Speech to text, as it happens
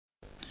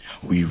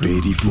We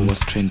ready for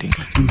what's trending.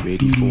 We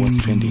ready for what's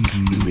trending.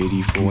 We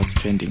ready for what's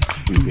trending.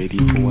 We ready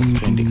for what's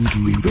trending.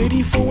 We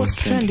ready for what's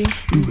trending.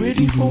 We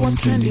ready for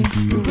what's trending.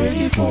 We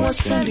ready for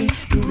what's trending.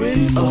 We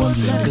ready for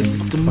what's trending. Cause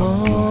it's the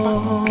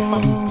more.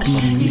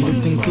 You're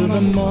listening to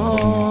the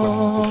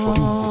more.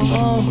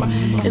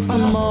 It's the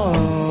more.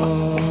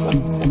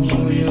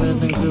 You're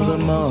listening to the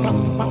more.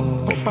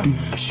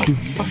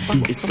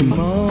 It's the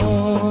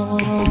more.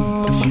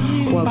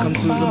 Welcome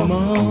to the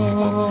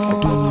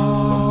more.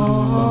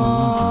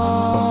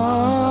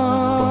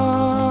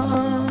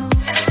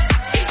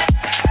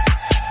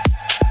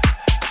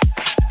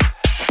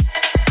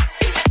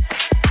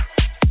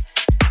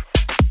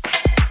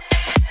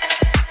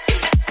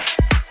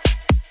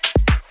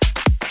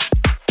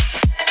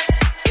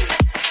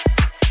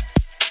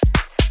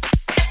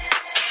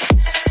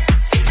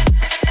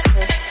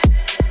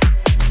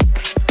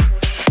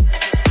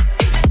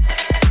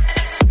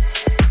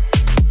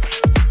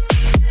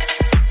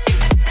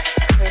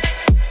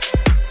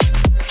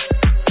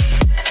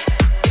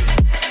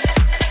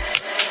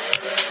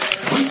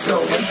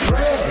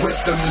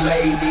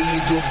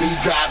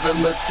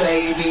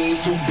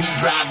 Mercedes who be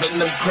driving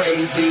them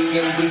crazy,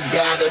 and we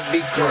gotta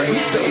be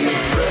crazy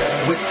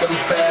with some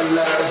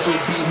fellas who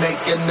be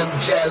making them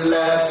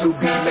jealous, who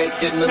be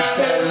making them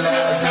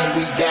stellas, and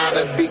we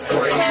gotta be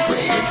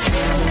crazy.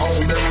 On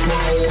the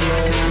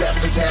throne,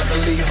 left us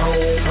heavenly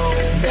home,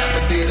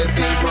 never did a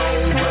thing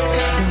wrong,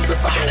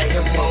 crucified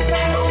him on the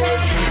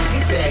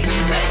tree that he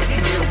made.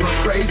 It was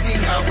crazy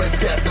how it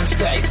set the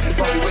stage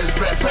for his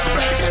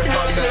resurrection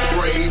from the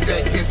grave.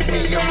 That gets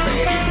me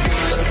amazed.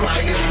 The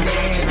flyest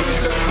man,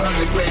 the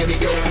 100 grand in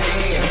your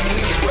hand.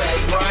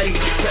 Swag right,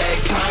 tag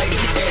tight,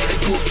 and a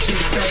Gucci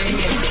band.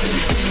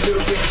 Be the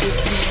richest,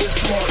 be the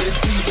smartest,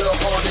 be the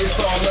hardest,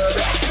 all of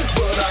that.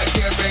 But I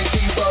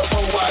guarantee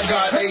before I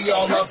got they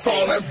all are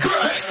falling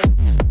back.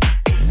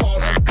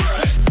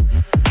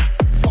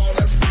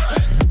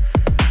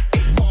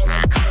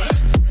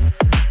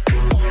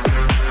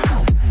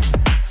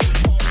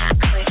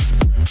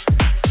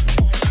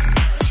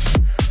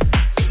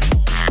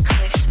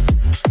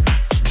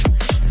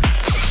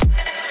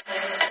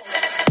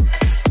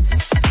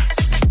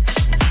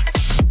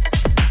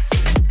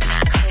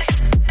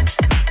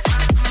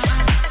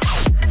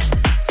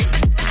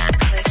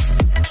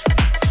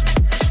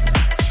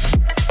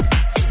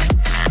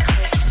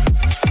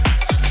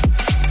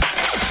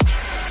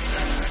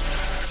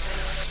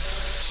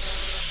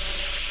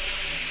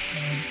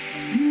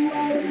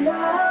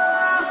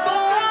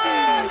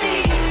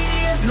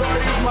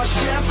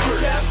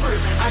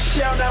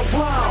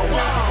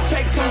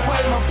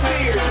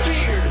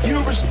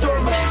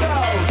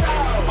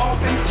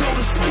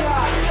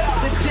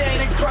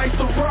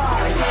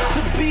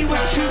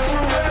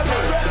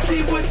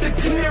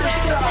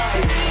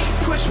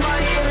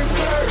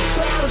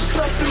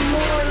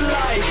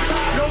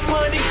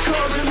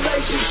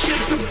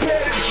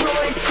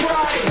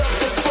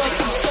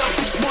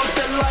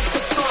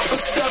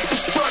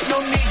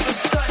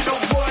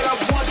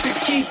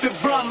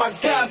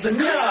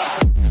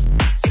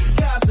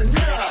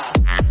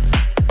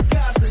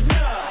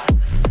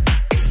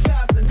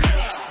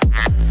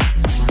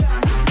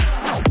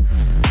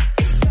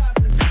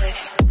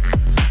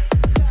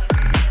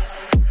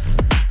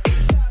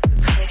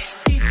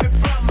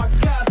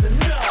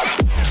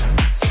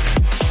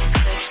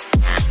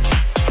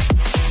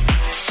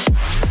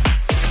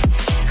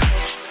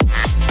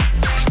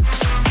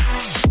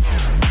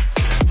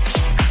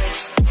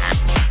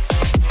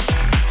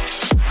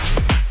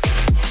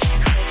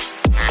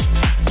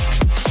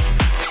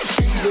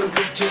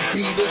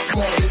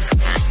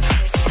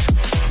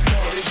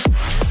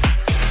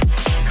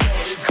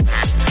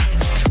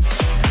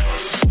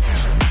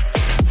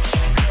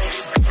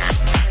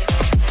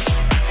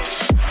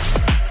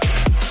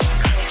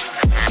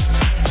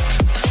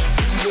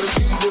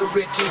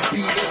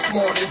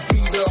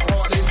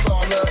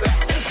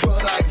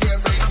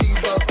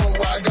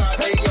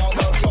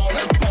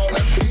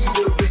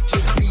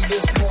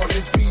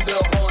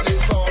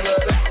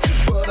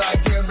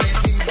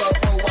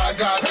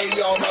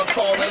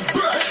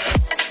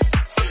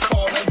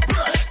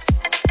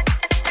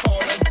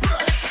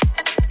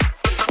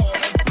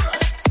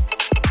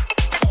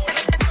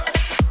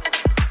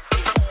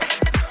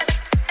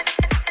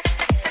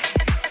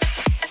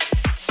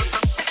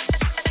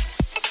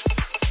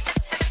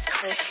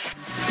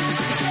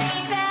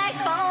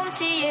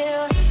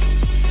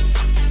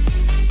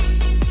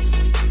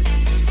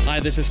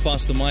 This is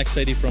Pastor Mike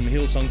Sadie from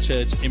Hillsong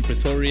Church in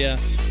Pretoria,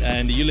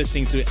 and you're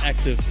listening to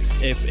Active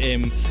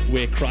FM,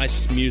 where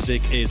Christ's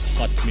music is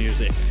hot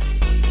music.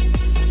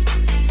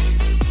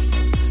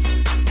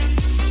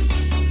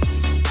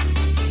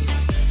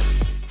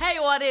 Hey,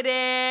 what it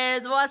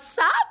is? What's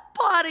up,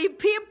 party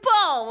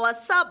people?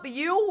 What's up,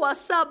 you?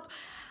 What's up?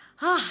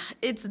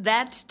 It's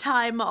that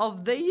time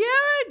of the year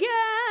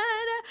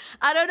again.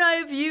 I don't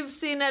know if you've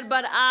seen it,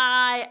 but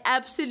I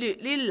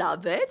absolutely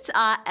love it.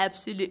 I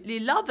absolutely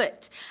love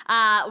it.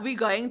 We're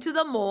going to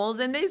the malls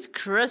and there's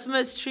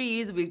Christmas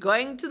trees. We're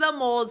going to the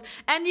malls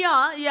and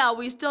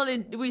we're still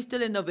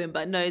in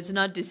November. No, it's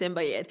not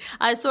December yet.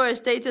 I saw a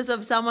status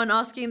of someone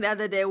asking the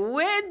other day,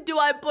 when do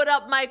I put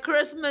up my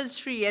Christmas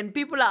tree? And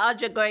people are out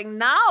here going,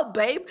 now,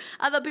 babe.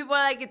 Other people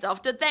are like, it's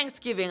after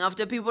Thanksgiving.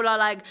 After people are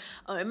like,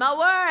 oh my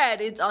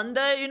word, it's on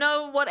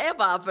the,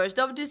 whatever, 1st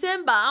of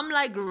December. I'm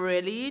like,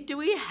 really? Do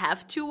we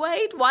have to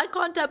wait? Why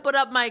can't I put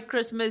up my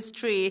Christmas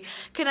tree?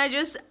 Can I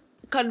just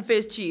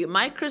confess to you,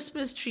 my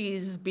Christmas tree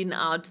has been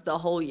out the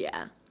whole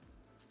year.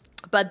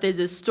 But there's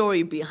a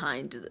story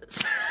behind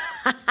this.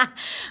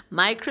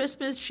 My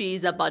Christmas tree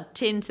is about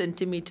 10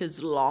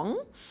 centimeters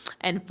long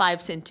and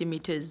 5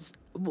 centimeters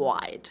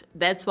wide.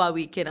 That's why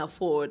we can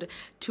afford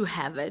to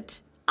have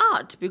it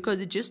out, because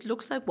it just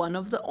looks like one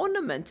of the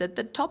ornaments at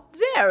the top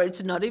there.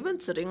 It's not even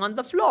sitting on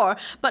the floor.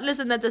 But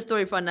listen, that's a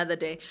story for another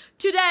day.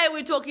 Today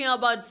we're talking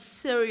about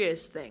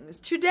serious things.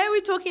 Today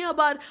we're talking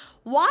about,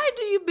 why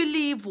do you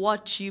believe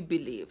what you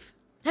believe?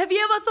 Have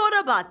you ever thought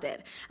about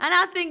that? And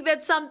I think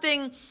that's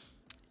something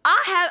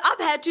I've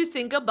had to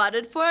think about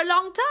it for a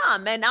long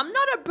time, and I'm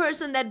not a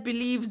person that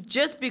believes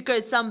just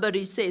because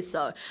somebody says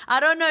so.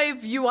 I don't know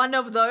if you're one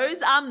of those.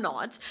 I'm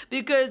not,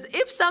 because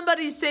if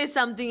somebody says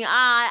something,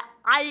 I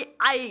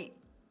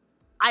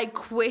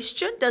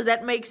question. Does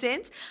that make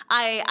sense?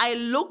 I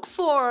look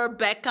for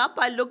backup.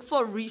 I look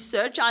for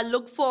research. I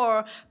look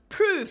for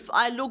proof.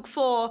 I look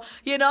for,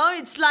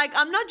 it's like,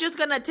 I'm not just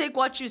going to take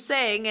what you're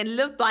saying and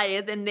live by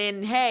it and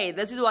then, hey,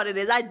 this is what it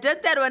is. I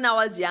did that when I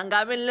was younger.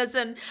 I mean,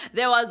 listen,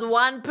 there was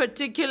one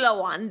particular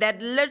one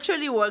that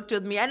literally worked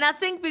with me. And I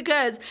think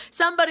because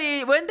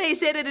somebody, when they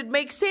said it, it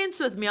makes sense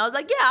with me. I was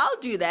like, yeah, I'll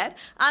do that.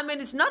 I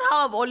mean, it's not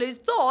how I've always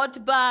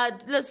thought,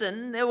 but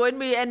listen,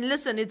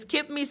 it's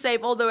kept me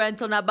safe all the way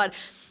until now. But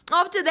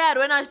after that,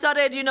 when I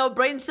started,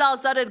 brain cells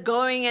started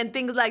going and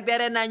things like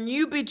that, and I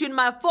knew between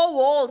my 4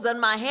 walls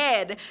and my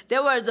head,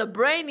 there was a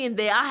brain in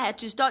there, I had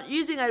to start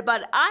using it.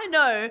 But I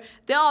know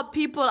there are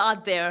people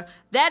out there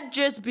that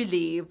just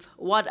believe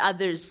what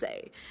others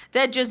say.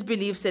 That just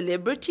believe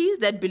celebrities,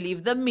 that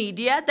believe the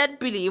media, that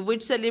believe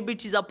which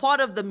celebrities are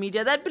part of the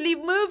media, that believe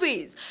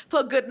movies,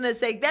 for goodness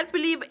sake, that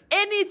believe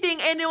anything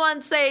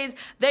anyone says,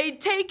 they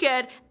take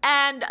it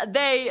and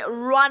they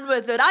run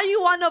with it. Are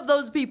you one of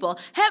those people?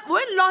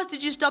 When last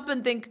did you stop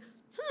and think,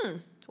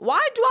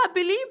 why do I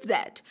believe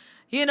that?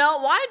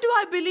 Why do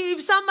I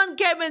believe someone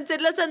came and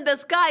said, listen, the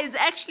sky is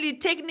actually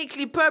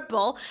technically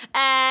purple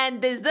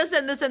and there's this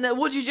and this and that.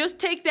 Would you just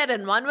take that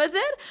and run with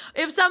it?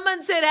 If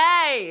someone said,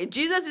 hey,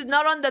 Jesus is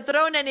not on the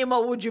throne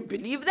anymore, would you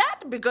believe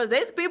that? Because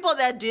there's people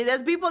that do.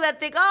 There's people that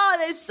think, oh,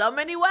 there's so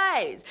many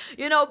ways.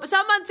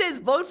 Someone says,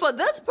 vote for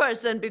this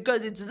person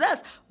because it's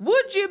this.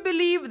 Would you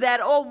believe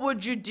that, or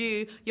would you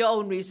do your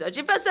own research?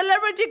 If a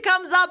celebrity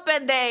comes up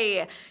and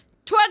they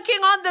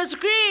twerking on the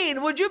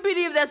screen, would you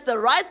believe that's the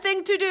right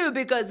thing to do?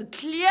 Because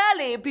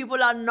clearly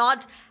people are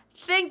not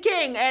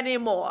thinking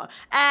anymore.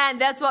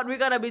 And that's what we're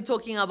going to be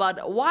talking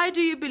about. Why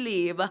do you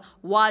believe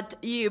what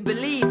you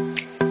believe?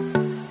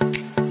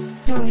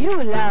 Do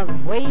you love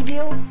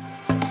radio?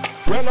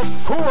 Well,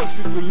 of course,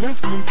 if you're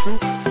listening to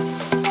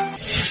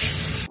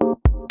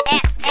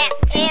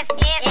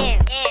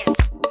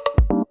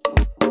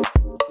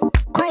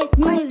Christ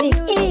music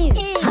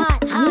is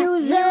hot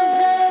music.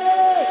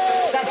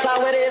 That's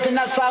how it is and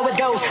that's how it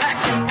goes.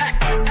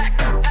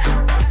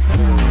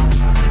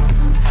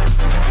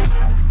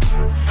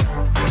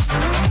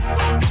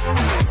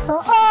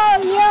 For all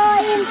your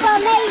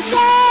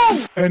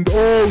information and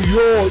all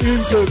your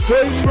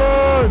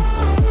entertainment.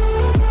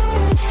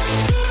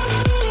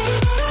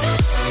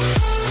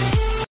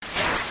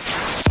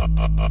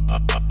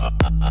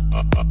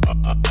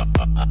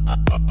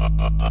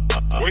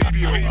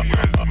 Radio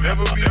has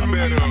never been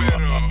better.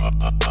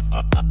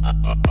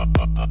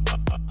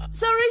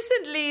 So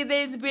recently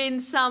there's been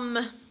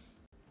some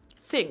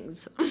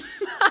things.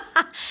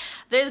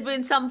 There's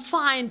been some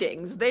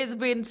findings. There's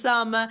been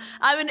some,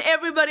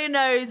 everybody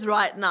knows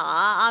right now.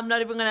 I'm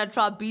not even going to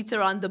try to beat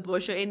around the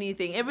bush or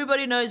anything.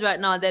 Everybody knows right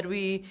now that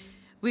we're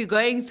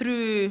going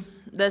through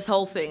this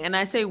whole thing. And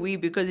I say we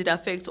because it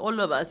affects all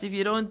of us. If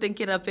you don't think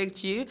it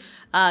affects you,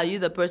 you're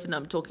the person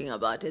I'm talking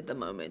about at the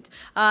moment.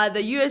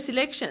 The US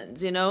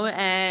elections,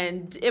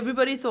 and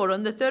everybody thought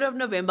on the 3rd of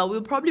November,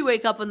 we'll probably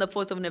wake up on the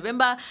 4th of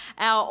November,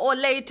 or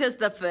latest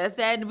the 5th,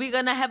 and we're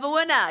going to have a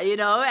winner,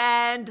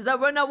 and the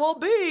winner will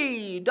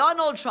be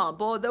Donald Trump,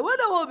 or the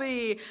winner will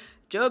be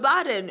Joe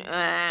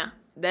Biden.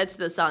 That's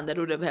the sound that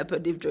would have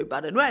happened if Joe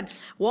Biden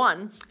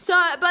won. So,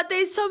 but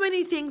there's so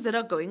many things that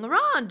are going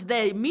around.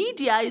 The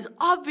media is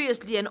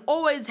obviously and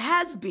always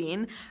has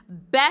been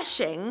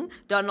bashing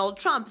Donald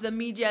Trump. The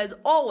media is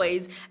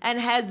always and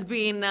has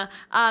been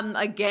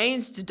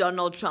against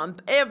Donald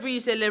Trump. Every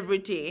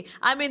celebrity.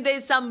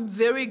 There's some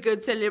very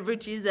good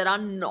celebrities that are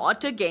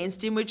not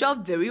against him, which are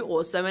very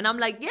awesome. And I'm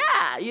like,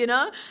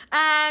 yeah,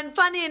 And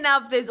funny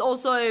enough, there's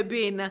also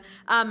been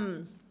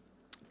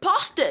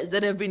pastors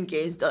that have been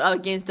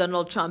against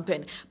Donald Trump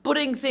and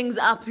putting things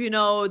up,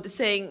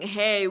 saying,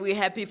 hey, we're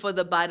happy for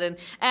the Biden.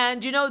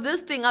 And,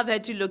 this thing I've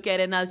had to look at,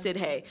 and I've said,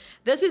 hey,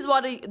 this is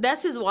what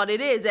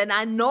it is. And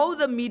I know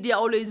the media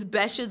always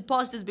bashes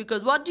pastors,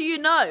 because what do you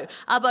know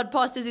about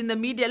pastors in the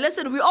media?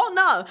 Listen, we all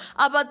know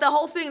about the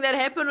whole thing that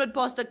happened with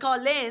Pastor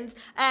Carl Lenz.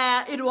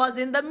 It was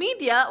in the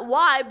media.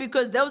 Why?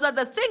 Because those are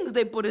the things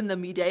they put in the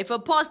media. If a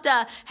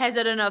pastor has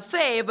had an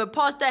affair, if a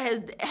pastor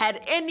has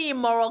had any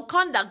immoral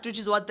conduct, which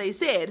is what they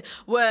said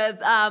with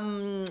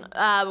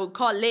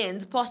Carl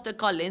Lenz, Pastor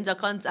Carl Lenz,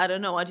 I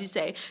don't know what you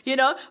say.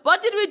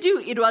 What did we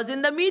do? It was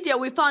in the media.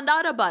 We found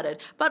out about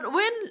it. But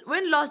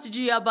when last did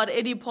you hear about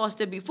any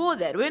pastor before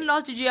that? When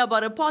last did you hear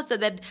about a pastor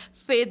that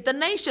fed the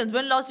nations?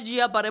 When last did you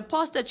hear about a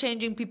pastor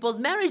changing people's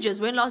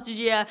marriages? When last did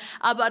you hear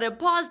about a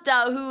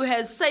pastor who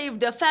has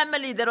saved a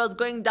family that was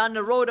going down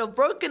the road of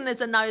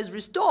brokenness and now is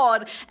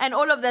restored, and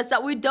all of that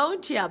stuff? We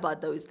don't hear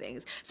about those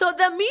things. So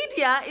the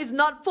media is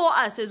not for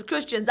us as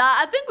Christians.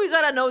 I think we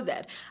gotta know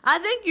that. I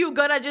think you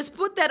gotta just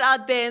put that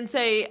out there and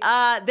say,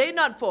 they're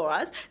not for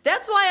us.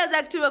 That's why as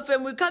Active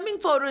FM, we're coming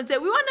forward and say,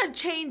 we want to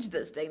change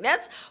this thing.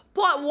 That's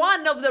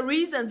one of the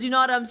reasons,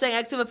 I'm saying,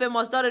 Active FM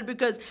was started,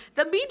 because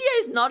the media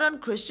is not on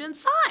Christian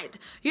side,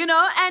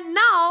 and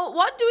now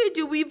what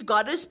do? We've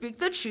got to speak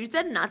the truth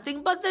and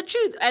nothing but the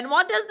truth. And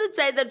what does it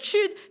say? The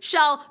truth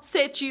shall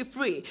set you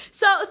free.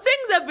 So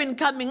things have been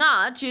coming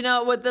out,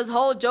 with this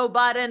whole Joe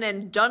Biden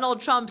and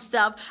Donald Trump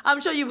stuff. I'm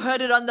sure you've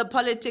heard it on the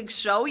Politics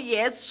Show.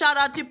 Yes, shout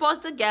out to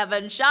Pastor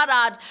Gavin, shout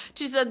out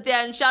to Cynthia,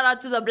 and shout out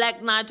to the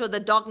Black Knight or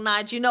the Dark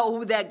Knight. You know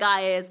who that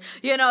guy is,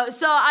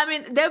 so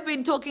they've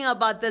been talking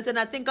about this, and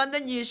I think on the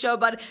news show,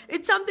 but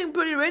it's something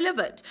pretty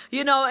relevant,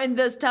 in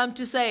this time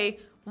to say,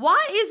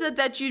 why is it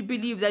that you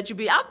believe that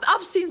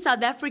I've seen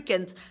South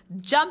Africans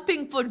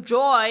jumping for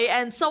joy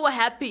and so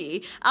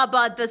happy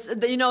about this,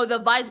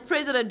 the vice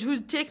president,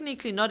 who's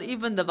technically not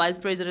even the vice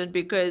president,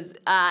 because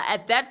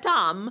at that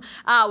time,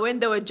 when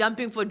they were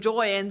jumping for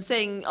joy and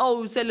saying,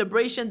 oh,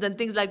 celebrations and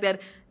things like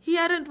that, he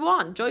hadn't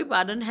won. Joe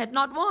Biden had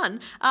not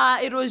won.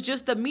 It was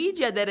just the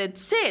media that had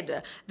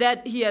said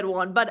that he had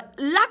won. But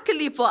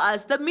luckily for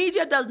us, the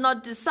media does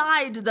not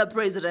decide the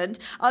president.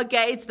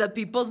 Okay, it's the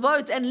people's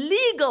votes and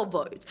legal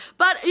votes.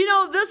 But,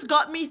 this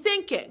got me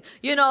thinking.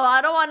 I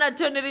don't want to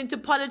turn it into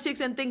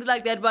politics and things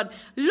like that. But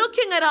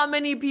looking at how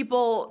many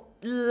people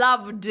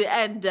loved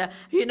and,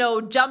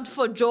 jumped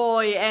for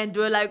joy and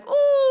were like, ooh,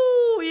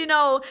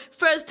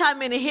 first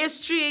time in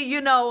history,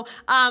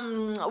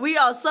 we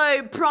are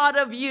so proud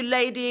of you,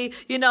 lady.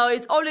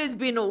 It's always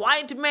been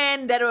white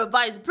men that are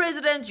vice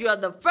president. You are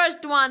the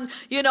first one,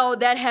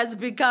 that has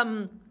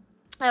become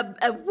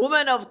a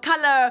woman of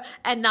color,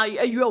 and now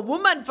you're a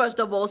woman, first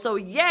of all, so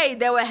yay,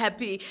 they were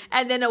happy.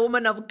 And then a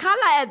woman of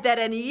color at that,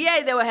 and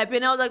yay, they were happy.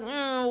 And I was like,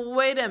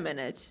 wait a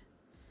minute.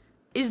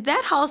 Is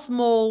that how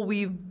small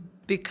we've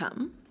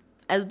become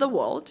as the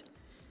world?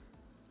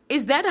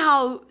 Is that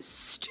how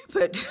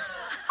stupid,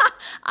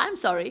 I'm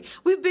sorry,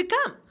 we've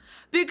become?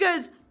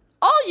 Because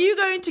all you're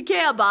going to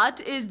care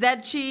about is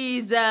that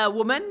she's a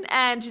woman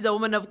and she's a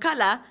woman of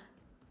color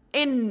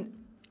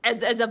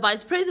as a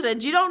vice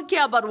president. You don't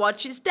care about what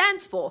she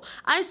stands for.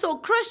 I saw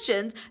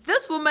Christians,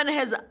 this woman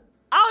has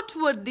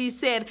outwardly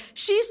said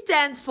she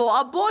stands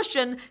for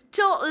abortion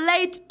till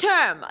late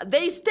term.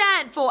 They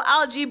stand for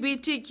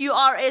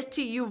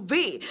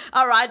LGBTQRSTUV.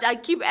 All right, I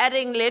keep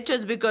adding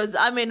letters because,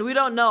 we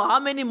don't know how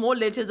many more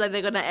letters are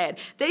they going to add.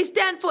 They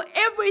stand for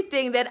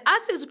everything that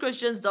us as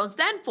Christians don't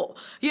stand for,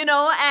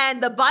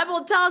 and the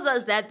Bible tells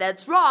us that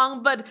that's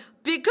wrong, but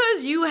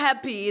because you're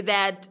happy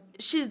that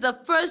she's the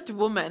first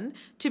woman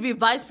to be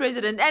vice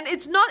president, and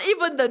it's not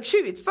even the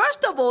truth.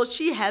 First of all,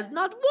 she has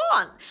not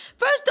won.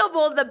 First of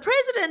all, the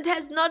president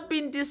has not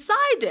been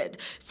decided.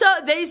 So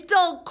there's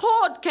still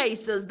court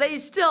cases.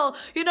 There's still,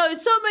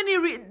 so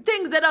many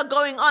things that are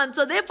going on.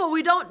 So therefore,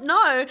 we don't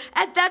know.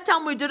 At that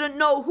time, we didn't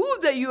know who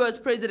the U.S.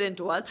 president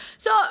was.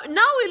 So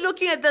now we're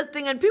looking at this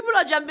thing, and people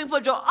are jumping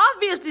for joy.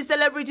 Obviously,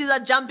 celebrities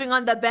are jumping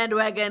on the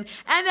bandwagon,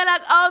 and they're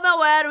like, oh my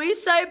word, we're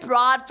so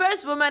proud,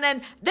 first woman,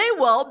 and they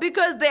will,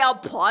 because they are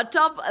part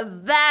of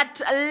that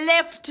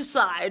left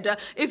side,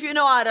 if you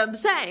know what I'm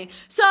saying.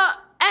 So,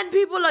 and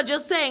people are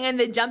just saying, and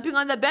they're jumping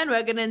on the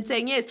bandwagon and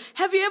saying, yes.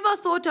 Have you ever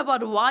thought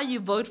about why you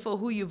vote for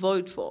who you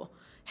vote for?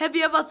 Have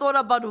you ever thought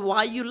about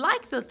why you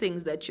like the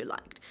things that you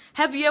liked?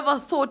 Have you ever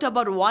thought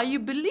about why you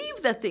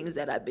believe the things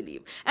that I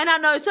believe? And I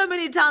know so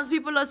many times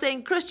people are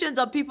saying Christians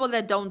are people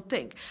that don't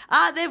think.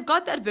 They've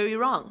got that very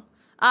wrong.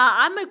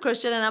 I'm a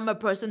Christian and I'm a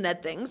person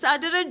that thinks. I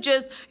didn't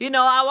just,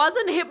 I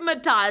wasn't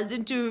hypnotized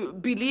into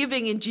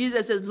believing in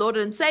Jesus as Lord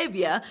and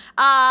Savior.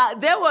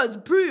 There was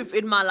proof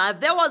in my life.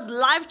 There was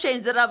life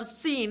change that I've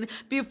seen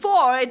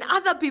before in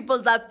other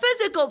people's life.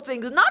 Physical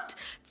things, not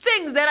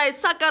things that I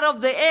suck out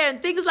of the air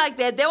and things like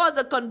that. There was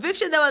a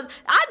conviction.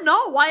 I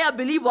know why I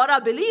believe what I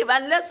believe.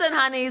 And listen,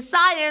 honey,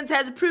 science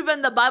has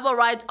proven the Bible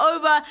right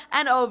over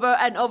and over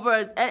and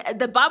over.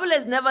 The Bible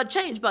has never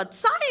changed, but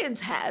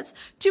science has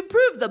to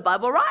prove the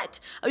Bible right.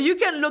 You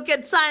can look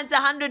at science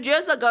 100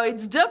 years ago.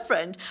 It's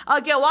different.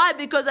 Okay, why?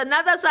 Because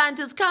another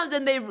scientist comes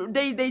and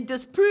they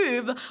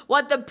disprove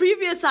what the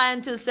previous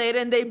scientist said,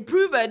 and they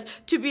prove it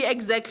to be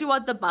exactly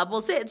what the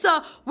Bible said.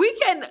 So we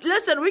can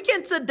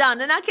sit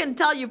down and I can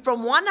tell you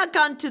from one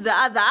account to the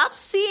other. I've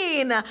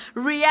seen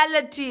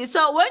reality.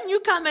 So when you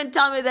come and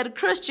tell me that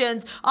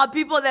Christians are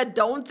people that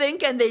don't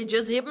think and they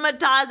just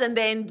hypnotize and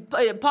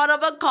they're part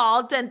of a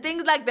cult and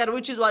things like that,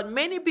 which is what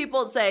many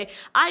people say,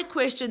 I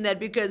question that,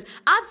 because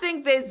I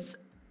think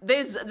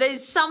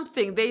there's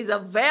something, there's a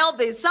veil,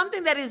 there's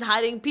something that is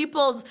hiding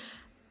people's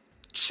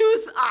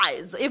truth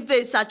eyes, if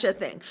there's such a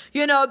thing,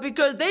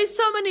 because there's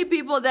so many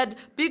people that,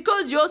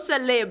 because your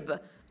celeb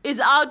is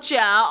out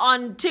here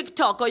on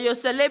TikTok, or your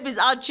celeb is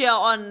out here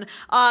on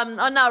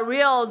our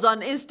reels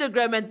on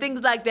Instagram and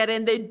things like that,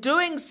 and they're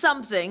doing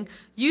something,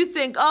 you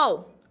think,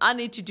 oh, I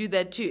need to do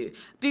that too.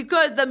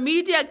 Because the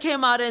media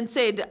came out and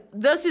said,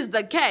 this is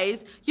the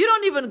case. You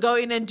don't even go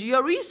in and do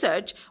your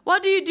research.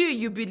 What do?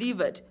 You believe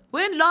it.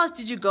 When last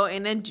did you go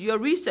in and do your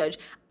research?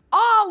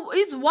 Oh,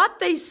 is what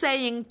they're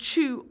saying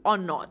true or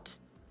not?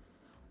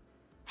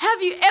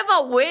 Have you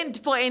ever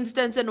went, for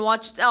instance, and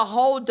watched a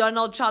whole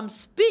Donald Trump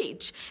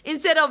speech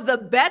instead of the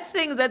bad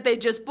things that they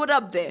just put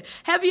up there?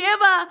 Have you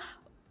ever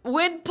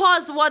went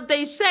past what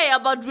they say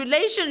about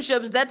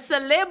relationships, that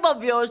celeb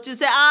of yours, to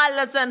say,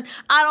 listen,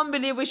 I don't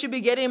believe we should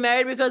be getting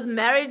married because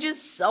marriage is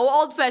so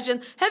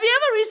old-fashioned? Have you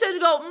ever researched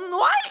and go,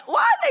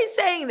 why are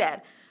they saying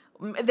that?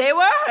 They were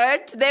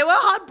hurt, they were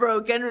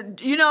heartbroken,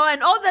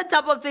 and all that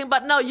type of thing.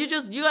 But no, you're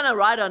gonna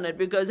ride on it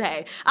because,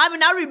 hey,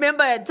 I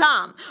remember a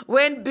time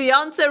when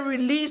Beyonce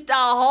released a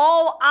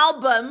whole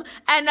album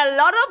and a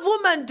lot of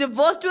women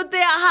divorced with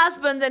their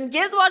husbands, and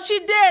guess what she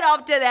did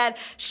after that?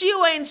 She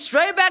went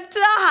straight back to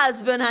her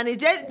husband, honey.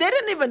 They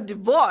didn't even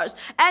divorce,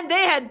 and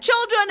they had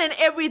children and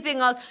everything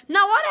else.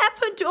 Now, what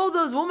happened to all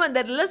those women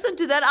that listened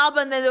to that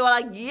album and they were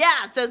like,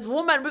 yes, as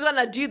women, we're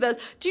gonna do this?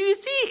 Do you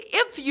see,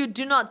 if you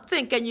do not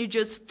think and you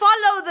just follow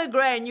the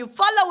grain, you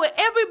follow where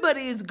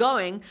everybody is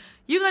going,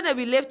 you're going to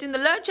be left in the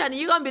lurch, and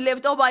you're going to be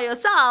left all by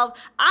yourself.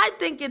 I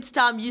think it's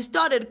time you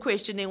started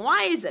questioning,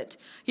 why is it?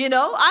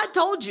 I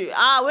told you,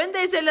 when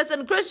they say,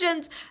 listen,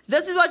 Christians,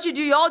 this is what you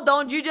do, y'all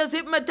don't, you just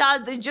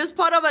hypnotize, it's just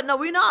part of it. No,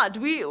 we're not.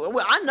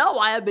 I know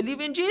why I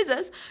believe in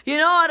Jesus. You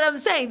know what I'm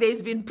saying?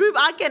 There's been proof.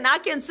 I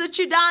can sit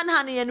you down,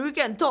 honey, and we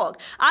can talk.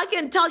 I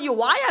can tell you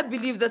why I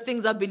believe the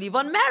things I believe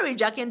on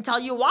marriage. I can tell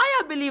you why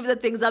I believe the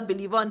things I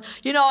believe on,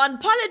 on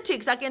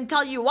politics. I can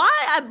tell you why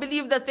I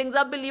believe the things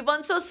I believe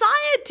on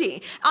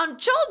society, on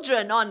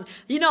children, on,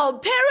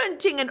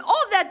 parenting and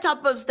all that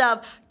type of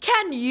stuff.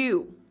 Can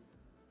you?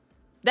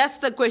 That's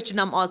the question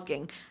I'm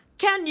asking.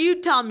 Can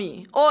you tell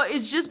me? Or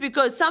it's just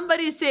because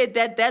somebody said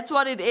that that's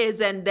what it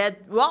is, and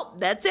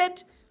that's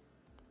it.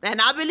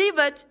 And I believe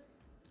it.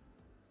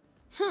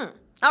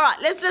 All right,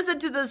 let's listen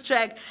to this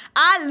track.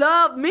 I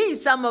love me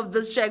some of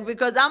this track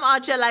because I'm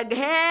out here like,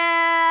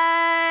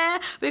 hey,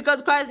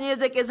 because Christ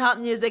music is hot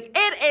music.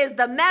 It is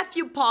the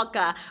Matthew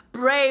Parker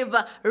Brave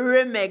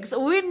remix.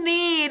 We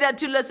need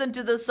to listen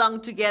to this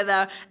song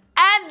together.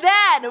 And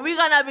then we're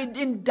going to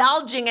be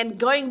indulging and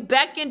going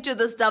back into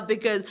the stuff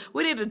because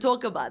we need to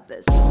talk about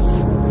this.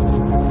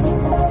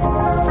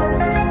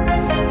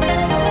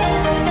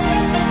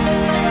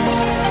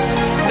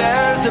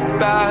 There's a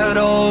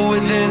battle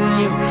within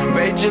you,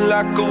 raging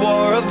like a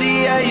war of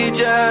the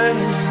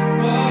ages.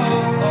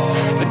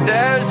 But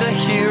there's a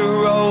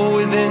hero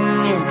within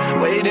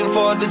you, waiting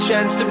for the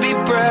chance to be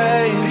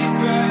brave.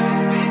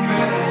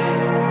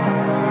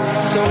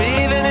 So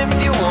even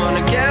if you want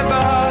to give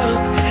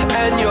up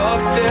and your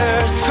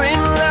fears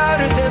scream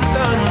louder than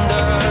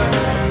thunder,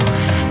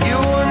 you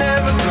are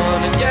never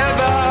gonna give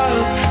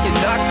up,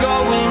 you're not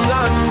going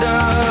under.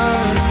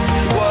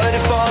 What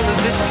if all of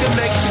this could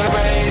make you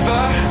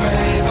braver,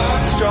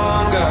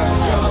 stronger,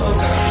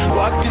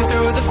 walking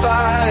through the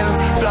fire,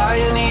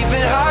 flying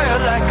even higher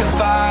like a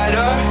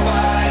fighter.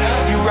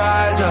 You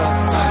rise up,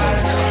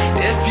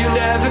 if you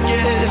never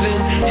give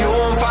in, you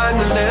won't find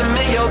the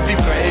limit, you'll be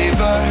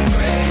braver,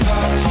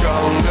 stronger.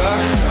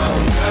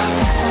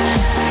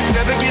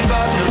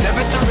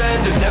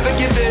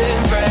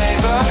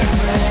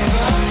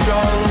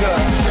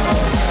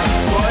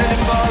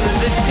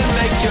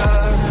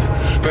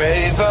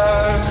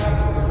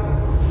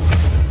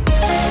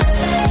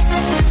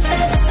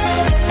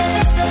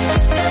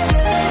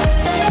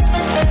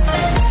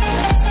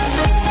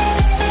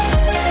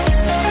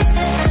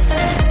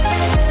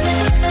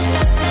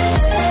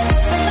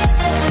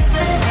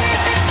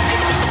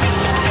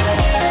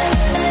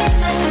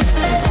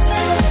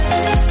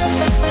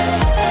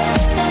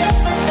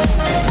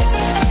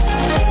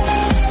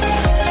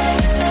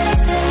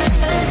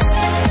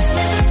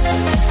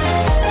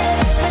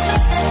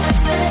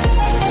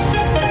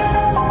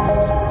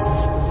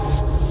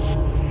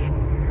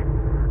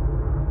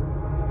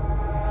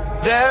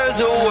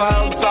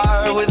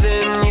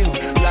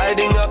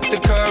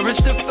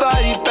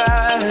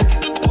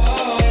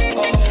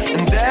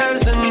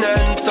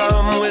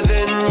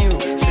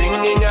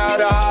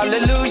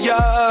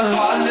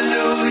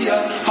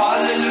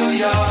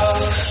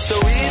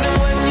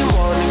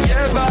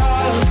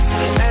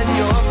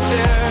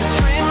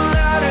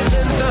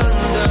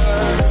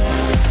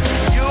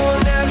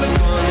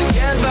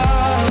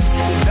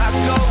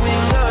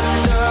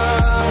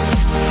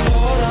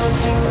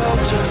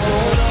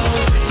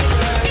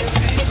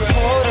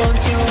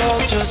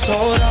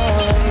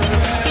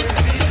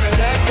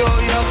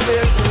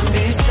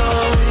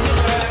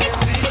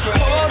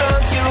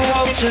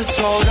 just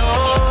hold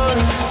on.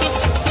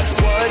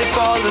 What if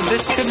all of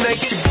this could make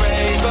you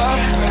braver,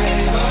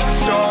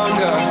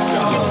 stronger?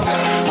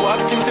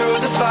 Walking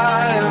through the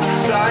fire,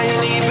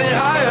 flying even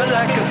higher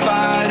like a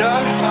fighter.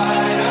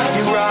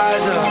 You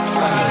rise up.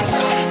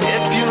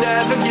 If you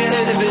never give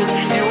in,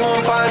 you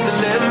won't find the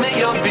limit.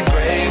 You'll be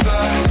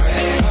braver,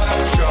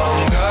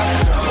 stronger.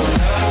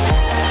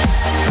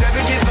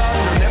 Never give up,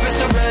 no, never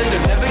surrender,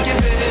 never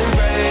give in.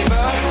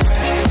 Braver,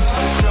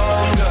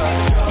 stronger.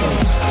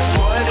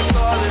 What if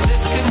all of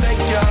this could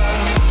make you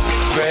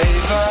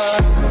braver?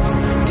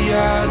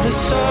 Yeah, the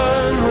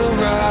sun will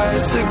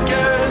rise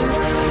again,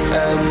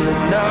 and the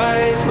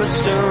night will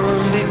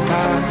soon be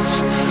past.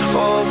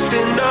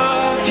 Open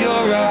up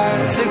your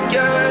eyes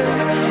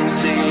again,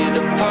 see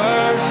the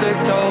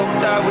perfect hope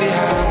that we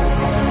have.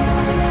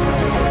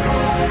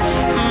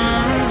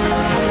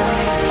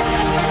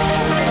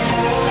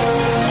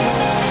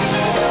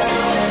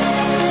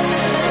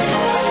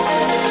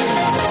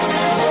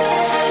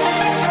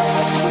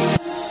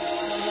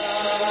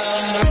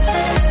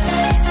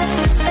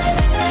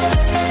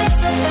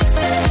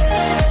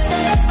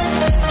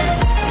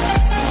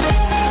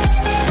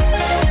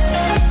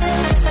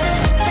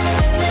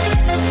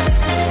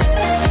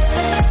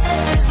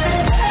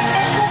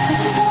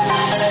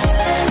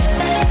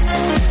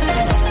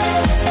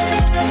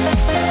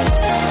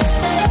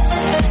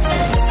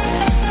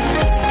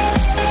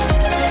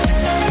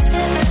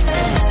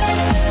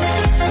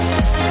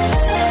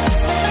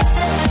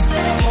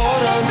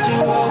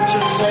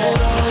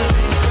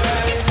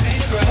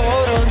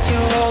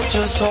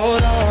 Just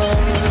hold on.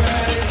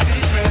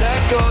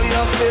 Let go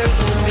your fears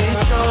and be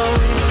strong.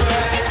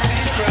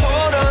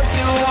 Hold on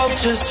to hope,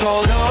 just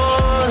hold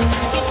on.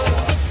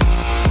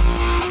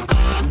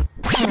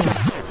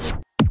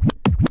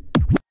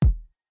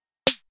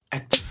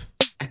 Active,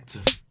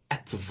 active,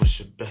 active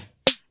worship.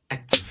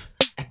 Active,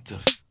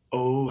 active,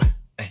 oh,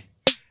 hey.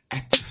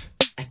 Active,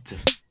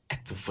 active,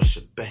 active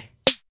worship.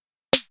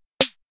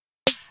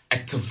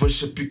 Active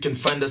Worship, you can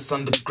find us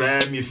on the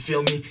gram, you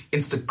feel me?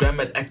 Instagram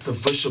at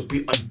Active Worship,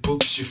 we on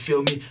books, you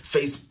feel me?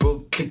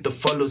 Facebook, click the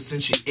follow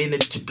since you're in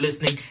it, keep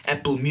listening.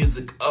 Apple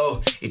Music,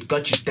 oh, it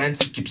got you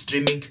dancing, keep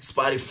streaming.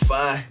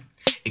 Spotify,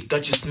 it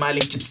got you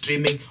smiling, keep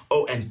streaming.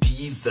 Oh, and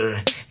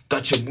Deezer,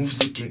 got your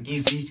moves looking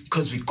easy,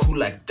 cause we cool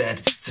like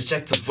that. Search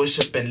Active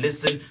Worship and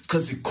listen,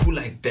 cause we cool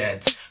like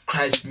that.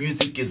 Christ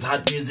music is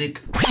hot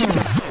music.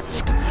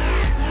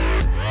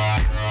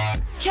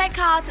 Check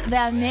out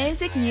their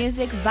music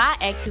via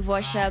Active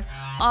Worship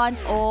on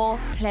all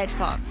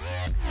platforms.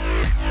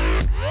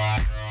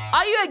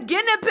 Are you a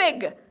guinea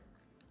pig?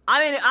 I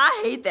mean,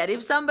 I hate that.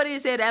 If somebody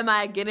said, am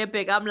I a guinea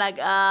pig? I'm like,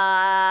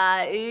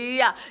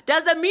 yeah.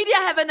 Does the media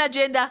have an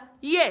agenda?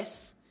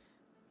 Yes.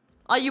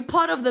 Are you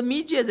part of the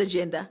media's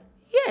agenda?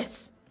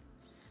 Yes.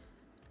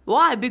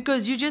 Why?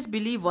 Because you just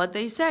believe what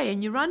they say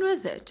and you run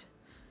with it.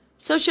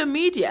 Social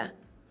media.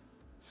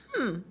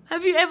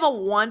 Have you ever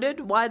wondered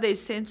why they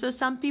censor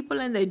some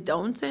people and they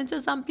don't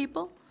censor some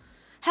people?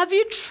 Have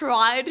you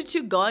tried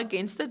to go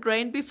against the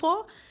grain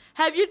before?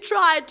 Have you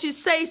tried to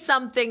say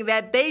something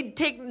that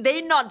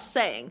they're not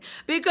saying?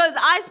 Because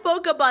I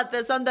spoke about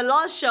this on the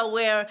last show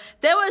where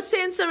they were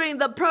censoring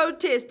the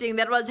protesting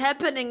that was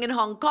happening in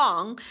Hong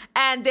Kong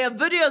and their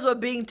videos were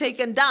being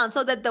taken down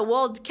so that the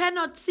world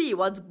cannot see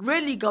what's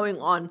really going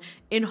on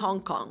in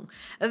Hong Kong.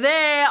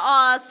 They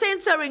are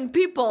censoring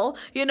people,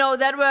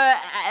 that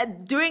were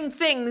doing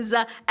things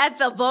at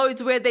the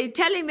votes where they're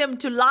telling them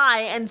to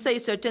lie and say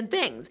certain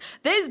things.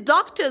 There's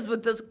doctors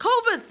with this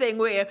COVID thing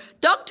where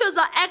doctors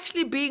are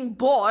actually being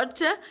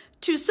bought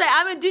to say,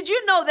 did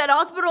you know that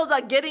hospitals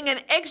are getting an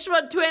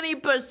extra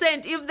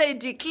 20% if they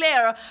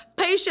declare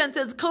patients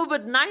as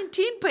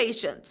COVID-19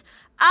 patients?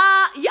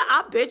 Yeah,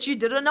 I bet you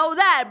didn't know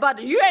that,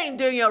 but you ain't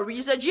doing your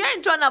research. You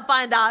ain't trying to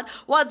find out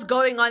what's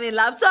going on in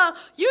life. So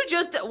you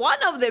just,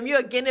 one of them, you're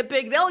a guinea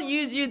pig. They'll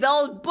use you.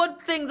 They'll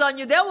put things on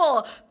you. They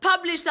will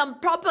publish some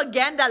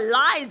propaganda,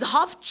 lies,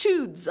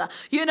 half-truths,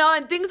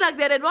 and things like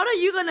that. And what are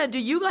you going to do?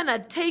 You're going to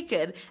take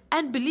it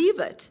and believe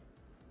it.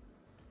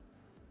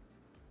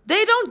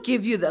 They don't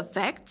give you the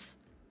facts.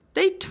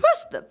 They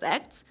twist the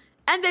facts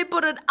and they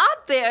put it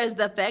out there as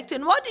the fact.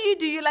 And what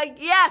do? You're like,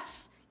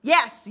 yes,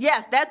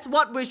 that's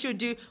what we should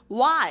do.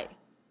 Why?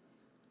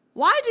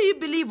 Why do you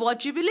believe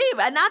what you believe?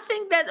 And I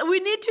think that we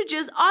need to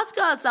just ask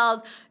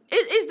ourselves,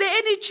 is there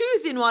any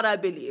truth in what I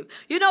believe?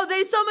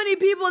 There's so many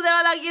people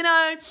that are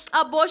like,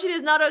 abortion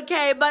is not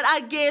okay, but I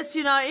guess,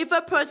 if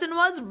a person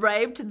was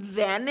raped,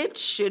 then it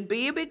should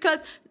be, because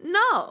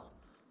no.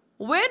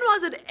 When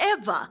was it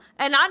ever?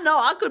 And I know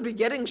I could be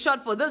getting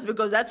shot for this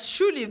because that's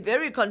truly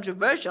very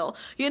controversial.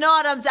 You know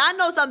what I'm saying? I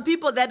know some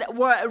people that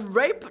were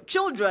rape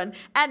children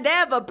and they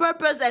have a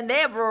purpose and they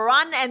have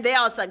run and they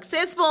are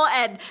successful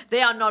and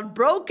they are not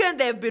broken.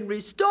 They've been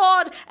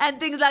restored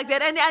and things like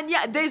that. And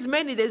yeah, there's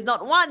many. There's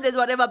not one. There's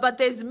whatever. But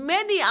there's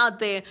many out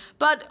there.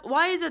 But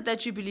why is it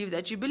that you believe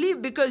that you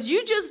believe? Because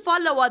you just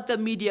follow what the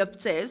media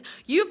says.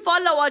 You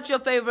follow what your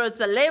favorite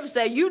celebs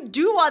say. You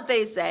do what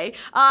they say.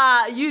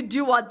 You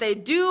do what they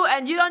do.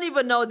 and you don't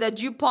even know that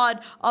you're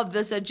part of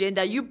this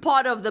agenda. You're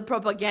part of the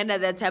propaganda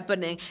that's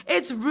happening.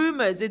 It's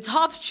rumors, it's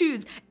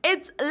half-truths,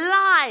 it's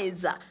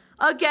lies.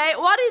 Okay,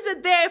 what is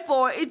it there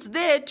for? It's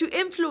there to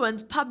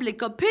influence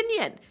public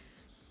opinion.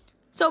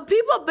 So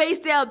people base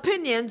their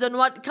opinions on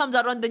what comes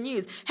out on the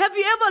news. Have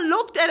you ever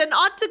looked at an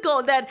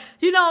article that,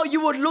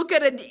 you would look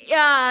at an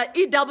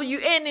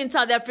EWN in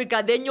South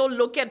Africa, then you'll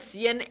look at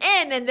CNN,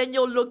 and then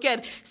you'll look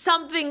at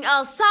something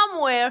else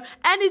somewhere,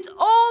 and it's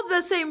all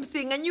the same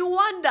thing, and you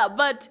wonder,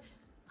 but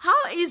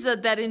how is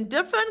it that in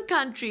different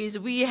countries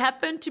we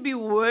happen to be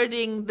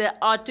wording the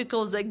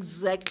articles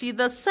exactly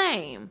the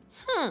same?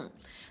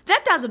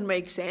 That doesn't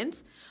make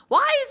sense.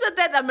 Why is it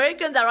that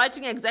Americans are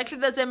writing exactly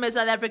the same as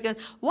South Africans?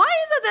 Why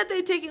is it that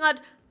they're taking out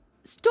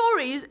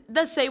stories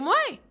the same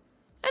way? And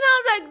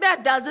I was like,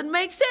 that doesn't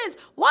make sense.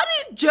 What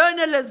is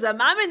journalism?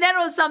 I mean, that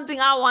was something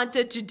I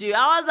wanted to do.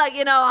 I was like,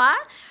 you know what?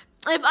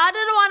 If I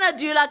didn't want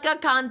to do like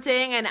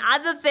accounting and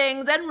other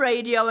things and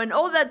radio and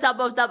all that type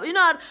of stuff,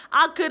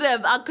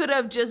 I could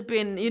have just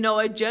been,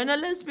 a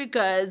journalist,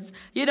 because,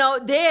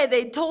 there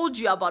they told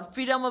you about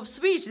freedom of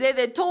speech. There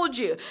they told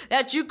you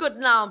that you could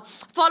now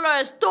follow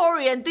a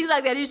story and things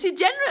like that. You see,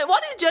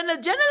 what is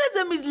journalism?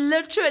 Journalism is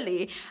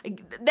literally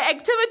the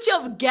activity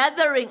of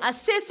gathering,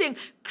 assessing,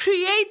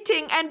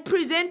 creating and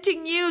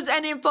presenting news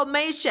and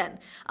information.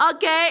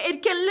 Okay,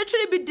 it can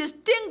literally be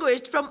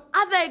distinguished from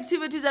other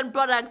activities and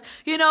products,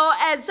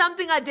 as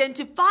something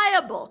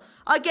identifiable.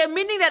 Okay,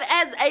 meaning that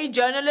as a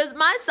journalist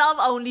myself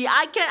only,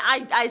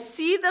 I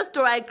see the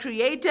story I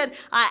created,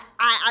 I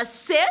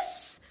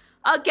assess.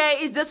 Okay,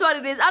 is this what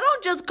it is? I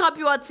don't just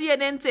copy what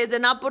CNN says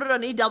and I put it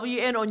on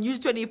EWN or News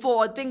 24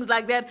 or things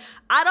like that.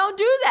 I don't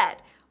do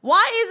that.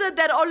 Why is it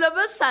that all of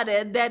a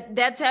sudden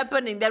that's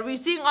happening, that we're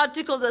seeing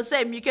articles the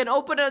same? You can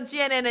open on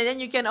CNN and then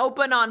you can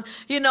open on,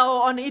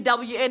 on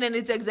EWN, and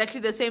it's exactly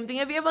the same thing.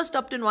 Have you ever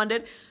stopped and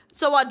wondered,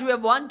 so what, do we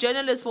have one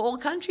journalist for all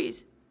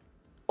countries?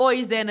 Or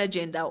is there an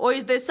agenda? Or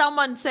is there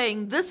someone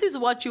saying, this is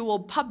what you will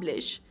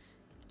publish,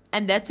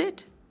 and that's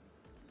it?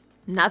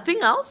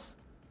 Nothing else?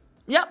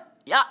 Yeah,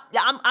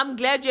 I'm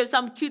glad you have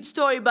some cute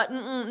story, but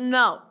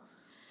no.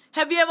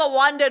 Have you ever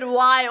wondered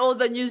why all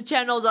the news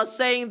channels are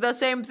saying the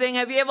same thing?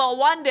 Have you ever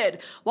wondered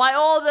why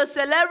all the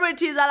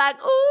celebrities are like,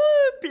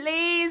 oh,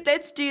 please,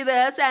 let's do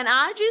this? And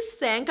I just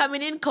think,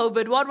 in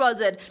COVID, what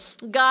was it?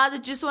 Guys, I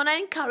just want to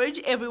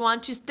encourage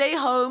everyone to stay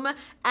home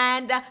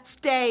and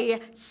stay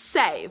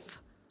safe.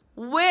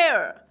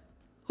 Where?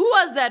 Who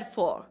was that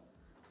for?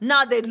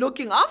 Now they're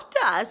looking after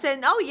us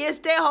and, oh yes,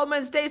 stay home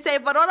and stay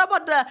safe. But what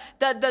about the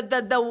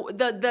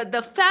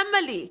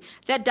family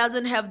that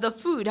doesn't have the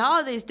food? How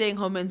are they staying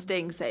home and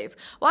staying safe?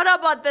 What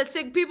about the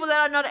sick people that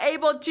are not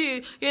able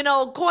to,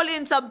 call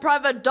in some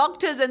private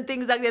doctors and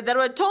things like that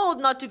were told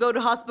not to go to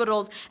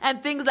hospitals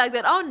and things like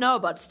that? Oh no,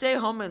 but stay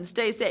home and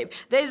stay safe.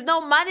 There's no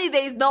money,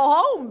 there's no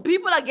home.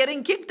 People are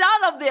getting kicked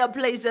out of their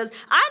places.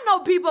 I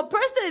know people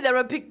personally that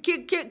were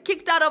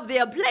kicked out of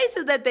their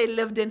places that they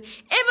lived in,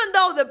 even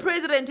though the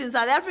president in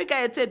South Africa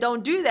had said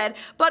don't do that.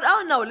 But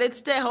oh no, let's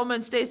stay home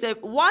and stay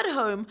safe. What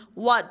home?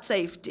 What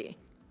safety?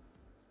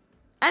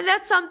 And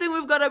that's something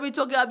we've got to be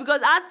talking about,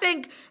 because I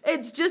think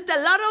it's just a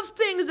lot of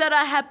things that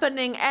are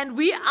happening and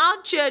we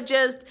out here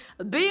just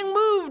being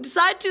moved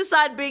side to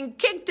side, being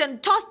kicked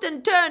and tossed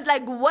and turned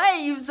like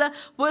waves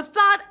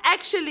without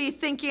actually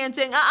thinking and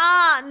saying,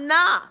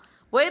 nah,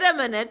 wait a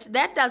minute,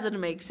 that doesn't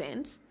make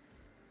sense.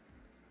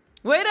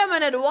 Wait a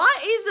minute, why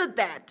is it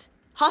that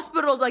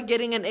hospitals are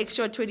getting an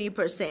extra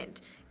 20%?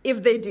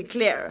 If they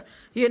declare,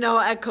 a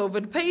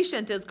COVID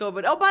patient is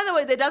COVID. Oh, by the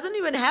way, there doesn't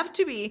even have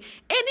to be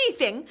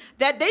anything,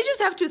 that they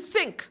just have to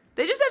think.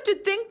 They just have to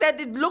think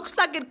that it looks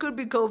like it could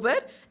be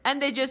COVID,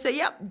 and they just say,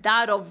 yep,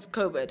 died of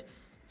COVID.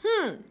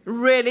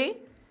 Really?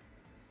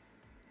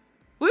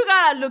 We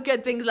got to look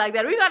at things like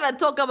that. We got to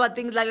talk about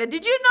things like that.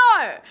 Did you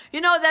know,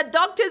 that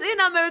doctors in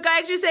America are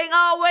actually saying,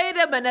 oh, wait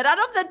a minute, out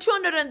of the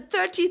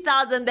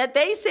 230,000 that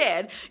they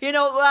said,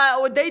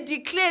 they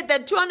declared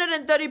that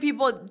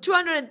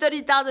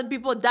 230,000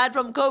 people died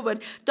from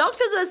COVID.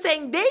 Doctors are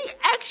saying they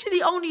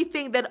actually only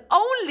think that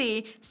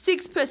only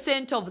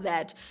 6% of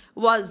that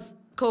was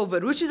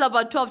COVID, which is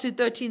about 12 to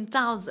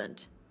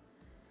 13,000.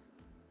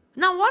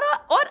 Now, what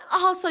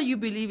else are you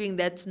believing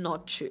that's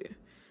not true?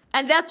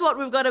 And that's what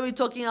we've got to be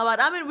talking about.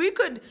 We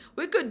could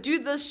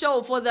do this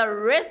show for the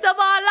rest of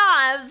our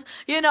lives,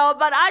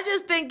 but I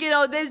just think,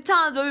 there's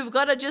times where we've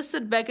got to just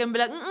sit back and be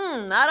like,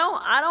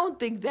 I don't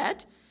think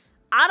that.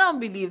 I don't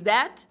believe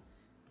that.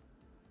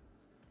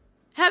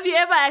 Have you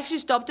ever actually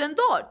stopped and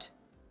thought?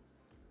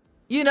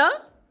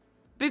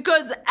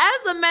 Because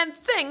as a man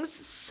thinks,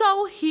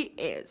 so he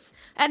is.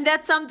 And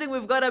that's something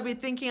we've got to be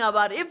thinking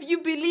about. If you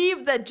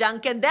believe the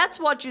junk and that's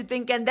what you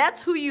think and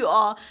that's who you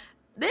are,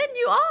 then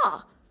you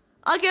are.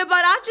 Okay, but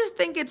I just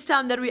think it's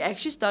time that we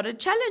actually started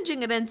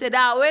challenging it and said,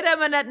 wait a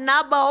minute,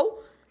 Nabo,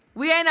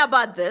 we ain't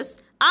about this.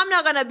 I'm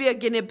not going to be a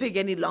guinea pig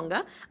any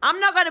longer. I'm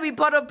not going to be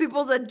part of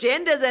people's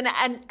agendas and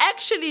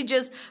actually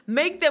just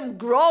make them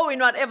grow in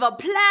whatever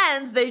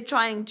plans they're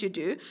trying to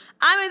do.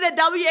 I mean,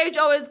 the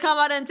WHO has come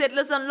out and said,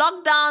 listen,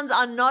 lockdowns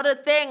are not a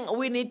thing.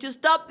 We need to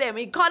stop them.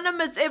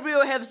 Economists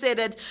everywhere have said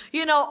it.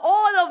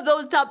 All of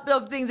those type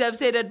of things have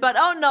said it. But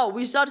oh no,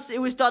 we start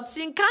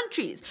seeing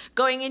countries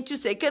going into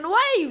second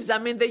waves. I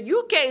mean, the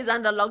UK is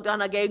under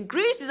lockdown again.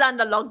 Greece is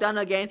under lockdown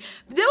again.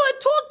 They were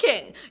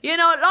talking.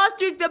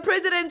 Last week the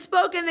president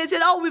spoke and they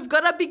said, oh, we've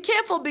got to be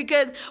careful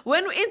because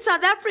when in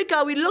South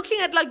Africa, we're looking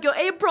at like your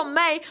April,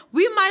 May,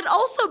 we might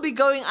also be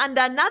going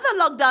under another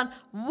lockdown.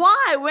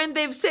 Why? When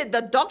they've said,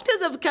 the doctors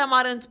have come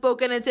out and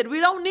spoken and said, we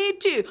don't need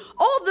to.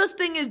 All this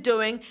thing is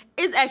doing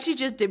is actually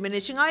just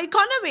diminishing our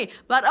economy.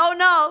 But oh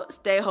no,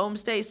 stay home,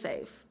 stay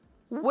safe.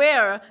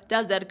 Where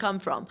does that come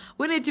from?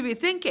 We need to be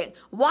thinking,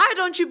 why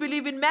don't you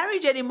believe in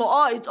marriage anymore?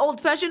 Oh, it's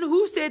old-fashioned.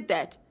 Who said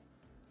that?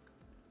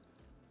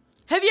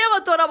 Have you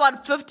ever thought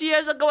about 50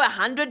 years ago,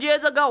 100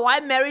 years ago, why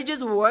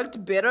marriages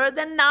worked better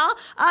than now?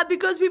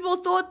 Because people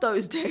thought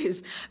those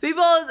days.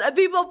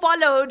 People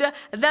followed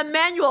the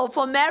manual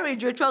for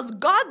marriage, which was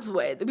God's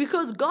way,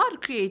 because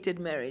God created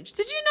marriage.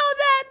 Did you know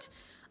that?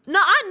 No,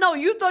 I know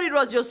you thought it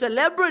was your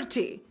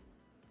celebrity.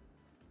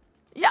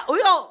 Yeah, we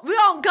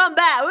don't come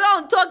back. We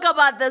don't talk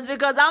about this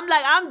because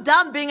I'm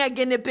done being a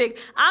guinea pig.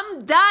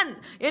 I'm done,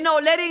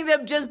 letting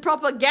them just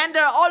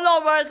propaganda all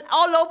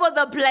over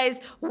the place.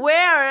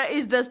 Where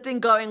is this thing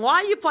going? Why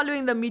are you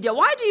following the media?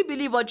 Why do you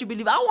believe what you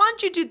believe? I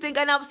want you to think,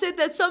 and I've said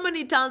that so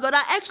many times, but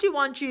I actually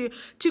want you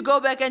to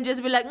go back and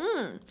just be like,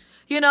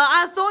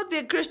 I thought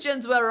the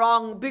Christians were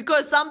wrong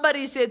because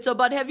somebody said so,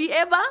 but have you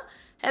ever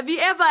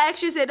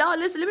actually said, oh,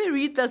 listen, let me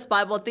read this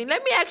Bible thing.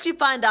 Let me actually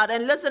find out.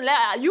 And listen,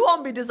 you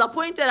won't be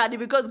disappointed at it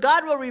because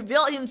God will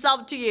reveal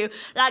himself to you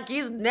like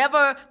he's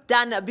never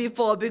done it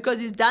before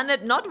because he's done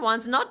it not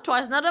once, not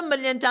twice, not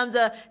 1,000,000 times,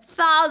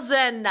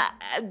 1,000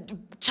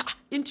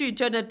 into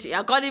eternity.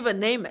 I can't even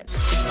name it.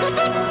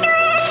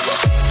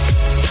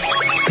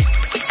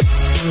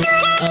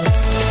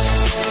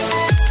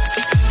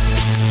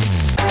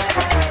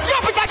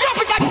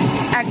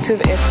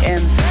 Active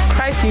FM.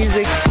 Christ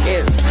music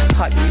is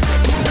hot music.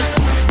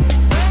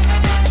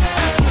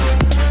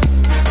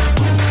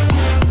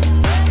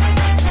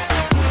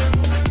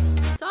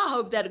 So I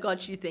hope that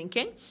got you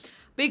thinking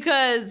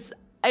because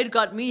it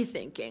got me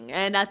thinking,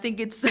 and I think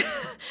it's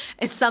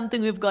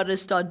something we've got to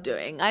start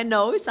doing. I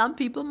know some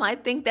people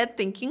might think that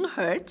thinking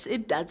hurts.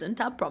 It doesn't,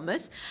 I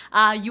promise.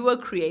 You were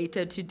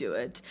created to do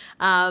it.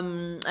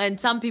 And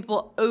some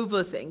people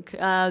overthink.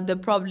 The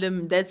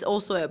problem, that's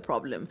also a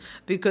problem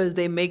because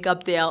they make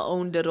up their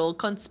own little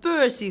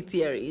conspiracy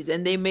theories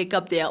and they make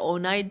up their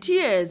own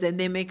ideas and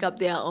they make up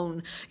their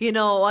own,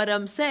 what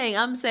I'm saying?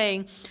 I'm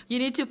saying you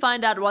need to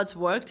find out what's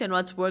worked and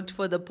what's worked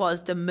for the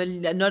past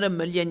not a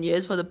million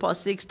years, for the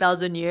past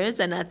 6,000 years,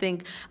 and I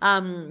think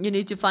you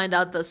need to find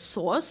out the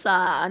source,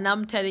 and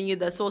I'm telling you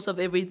the source of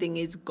everything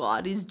is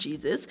God, is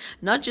Jesus,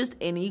 not just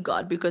any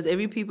God, because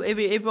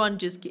everyone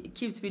just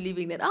keeps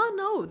believing that, oh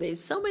no, there's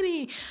so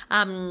many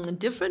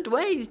different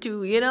ways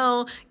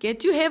to get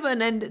to heaven,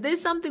 and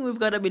there's something we've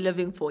got to be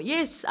living for.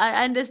 Yes,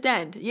 I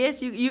understand.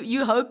 Yes,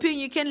 you hoping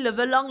you can live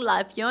a long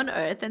life here on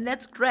earth, and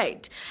that's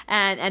great,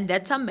 and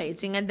that's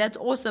amazing, and that's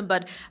awesome,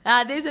 but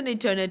there's an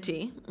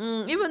eternity.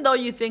 Even though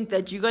you think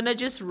that you're gonna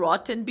just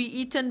rot and be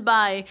eaten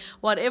by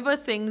whatever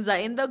things are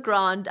in the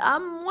ground,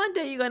 one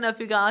day you're gonna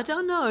figure out,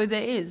 oh no,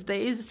 there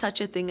is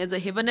such a thing as a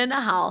heaven and a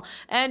hell.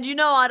 And you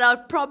know what, I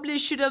probably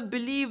should have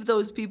believed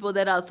those people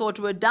that I thought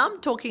were dumb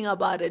talking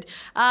about it,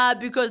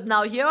 because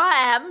now here I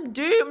am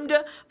doomed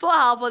for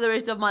hell for the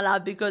rest of my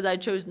life because I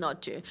chose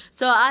not to.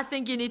 So I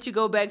think you need to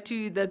go back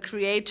to the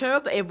creator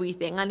of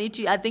everything.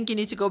 I think you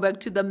need to go back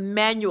to the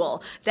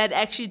manual that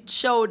actually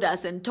showed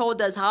us and told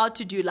us how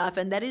to do life,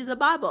 and that is the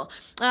Bible.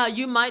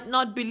 You might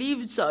not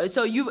believe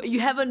so you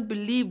haven't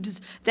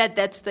believed that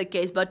that's the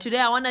case. But today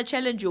I want to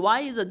challenge you.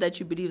 Why is it that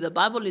you believe the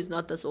Bible is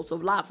not the source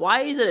of life?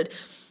 Why is it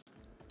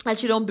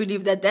that you don't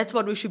believe that that's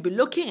what we should be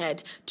looking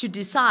at to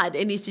decide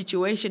any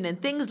situation and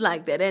things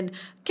like that? And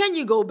can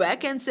you go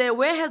back and say,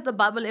 where has the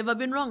Bible ever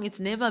been wrong? It's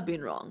never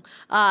been wrong.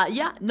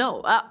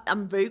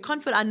 I'm very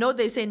confident. I know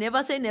they say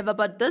never,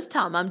 but this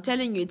time I'm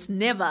telling you, it's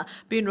never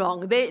been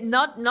wrong. They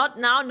not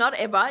now, not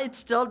ever. It's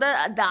still the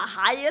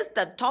highest,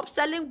 the top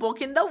selling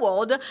book in the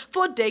world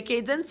for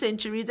decades and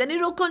centuries, and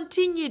it'll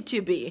continue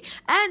to be.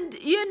 And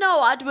you know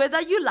what,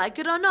 whether you like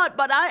it or not,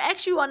 but I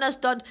actually want to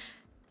start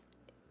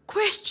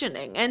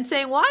questioning and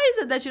saying, why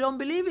is it that you don't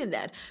believe in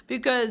that?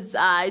 Because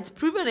it's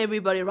proven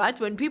everybody right.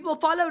 When people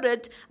followed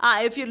it,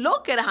 if you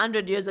look at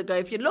 100 years ago,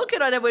 if you look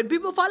at whatever, when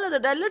people followed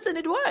it, listen,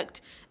 it worked.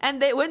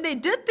 And when they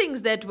did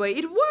things that way,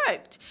 it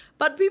worked.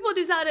 But people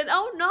decided,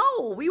 oh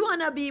no, we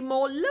want to be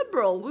more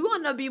liberal. We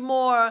want to be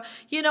more,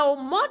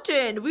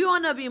 modern. We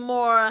want to be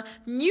more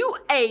new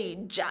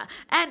age.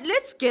 And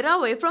let's get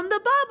away from the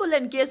Bible.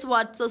 And guess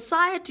what?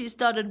 Society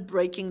started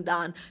breaking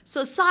down.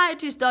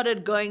 Society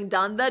started going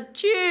down the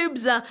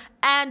tubes.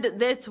 And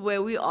that's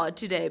where we are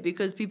today,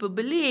 because people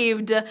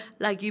believed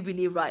like you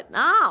believe right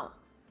now.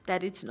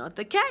 that it's not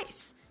the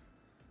case.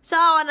 So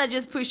I want to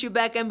just push you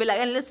back and be like,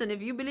 and listen,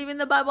 if you believe in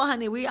the Bible,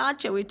 honey, we are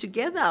here, we're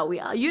together. We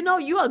are,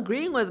 you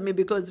agreeing with me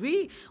because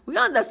we're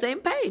on the same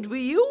page.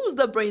 We use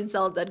the brain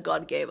cells that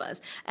God gave us.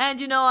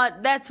 And you know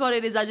what? That's what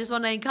it is. I just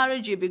want to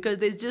encourage you because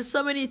there's just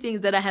so many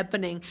things that are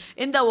happening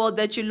in the world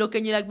that you look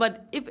and you're like,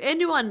 but if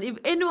anyone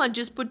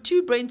just put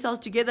two brain cells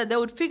together, they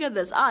would figure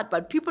this out.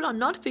 But people are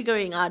not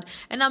figuring out.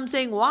 And I'm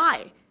saying,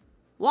 why?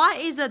 Why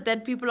is it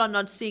that people are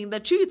not seeing the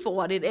truth for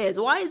what it is?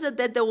 Why is it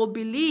that they will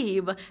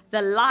believe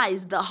the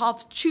lies, the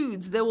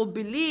half-truths? They will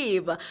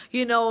believe,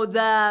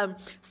 the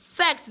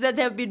facts that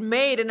have been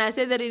made, and I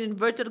say that in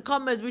inverted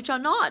commas, which are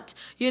not,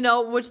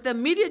 which the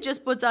media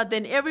just puts out,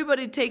 then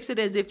everybody takes it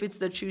as if it's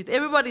the truth.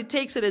 Everybody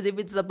takes it as if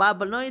it's the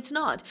Bible. No, it's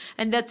not.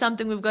 And that's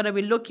something we've got to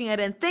be looking at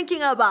and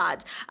thinking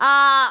about.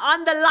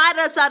 On the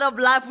lighter side of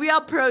life, we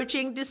are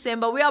approaching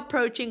December. We are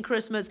approaching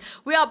Christmas.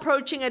 We are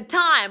approaching a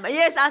time.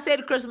 Yes, I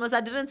said Christmas. I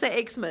didn't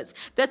say Xmas.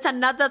 That's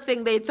another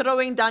thing they're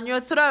throwing down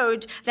your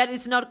throat, that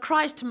it's not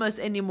Christmas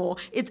anymore.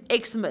 It's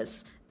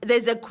Xmas.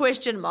 There's a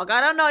question mark.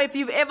 I don't know if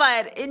you've ever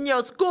had in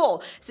your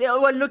school say,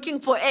 oh, we're looking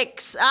for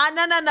X.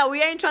 No.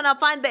 We ain't trying to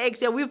find the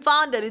X here. We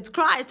found it. It's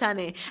Christ,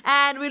 honey.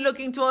 And we're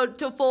looking forward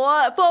to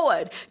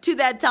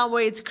that time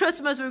where it's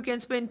Christmas. We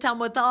can spend time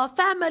with our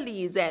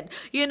families and,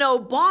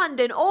 bond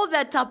and all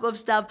that type of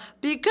stuff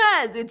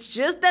because it's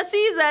just the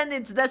season.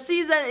 It's the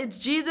season. It's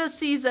Jesus'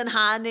 season,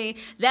 honey.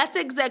 That's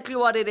exactly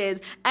what it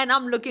is. And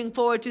I'm looking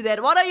forward to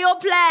that. What are your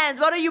plans?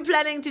 What are you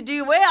planning to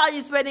do? Where are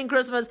you spending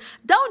Christmas?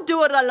 Don't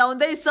do it alone.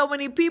 There's so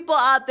many people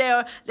out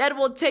there that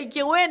will take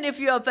you in if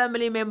you're a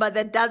family member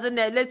that doesn't,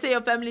 let's say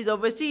your family's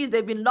overseas,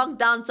 they've been locked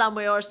down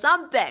somewhere or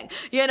something,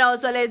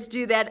 so let's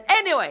do that.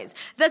 Anyways,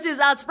 this is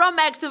us from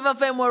Active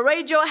FM, where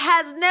radio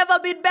has never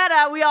been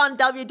better. We are on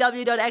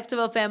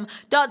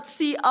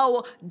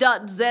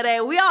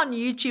www.activefm.co.za. We are on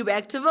YouTube,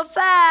 Active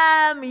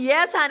FM.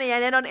 Yes, honey.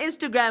 And then on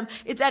Instagram,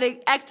 it's at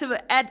Active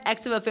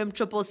FM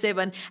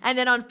 777. And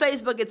then on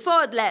Facebook, it's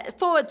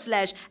 /Active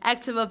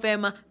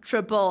FM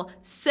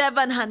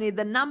 777, honey.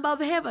 The number of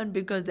heaven,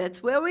 because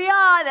that's where we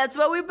are, that's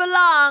where we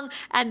belong,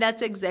 and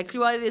that's exactly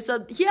what it is.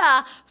 So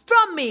here,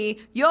 from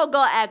me, your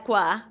girl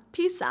Aqua,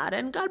 peace out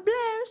and God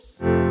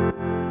bless.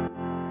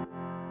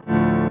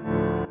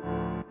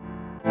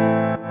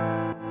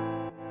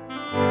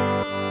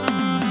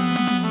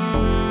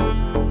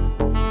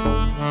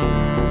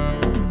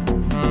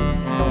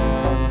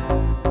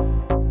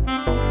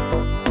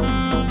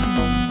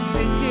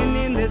 Sitting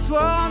in this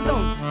war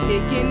zone,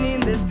 taking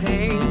in this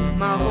pain,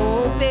 my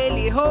whole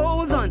belly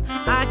holds on.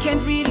 I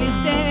can't really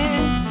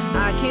stand.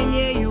 I can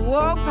hear you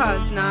walk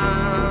past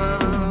now.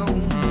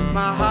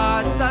 My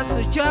heart starts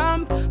to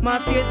jump. My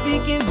fears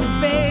begin to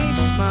fade.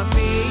 My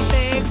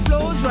faith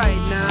explodes right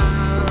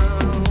now.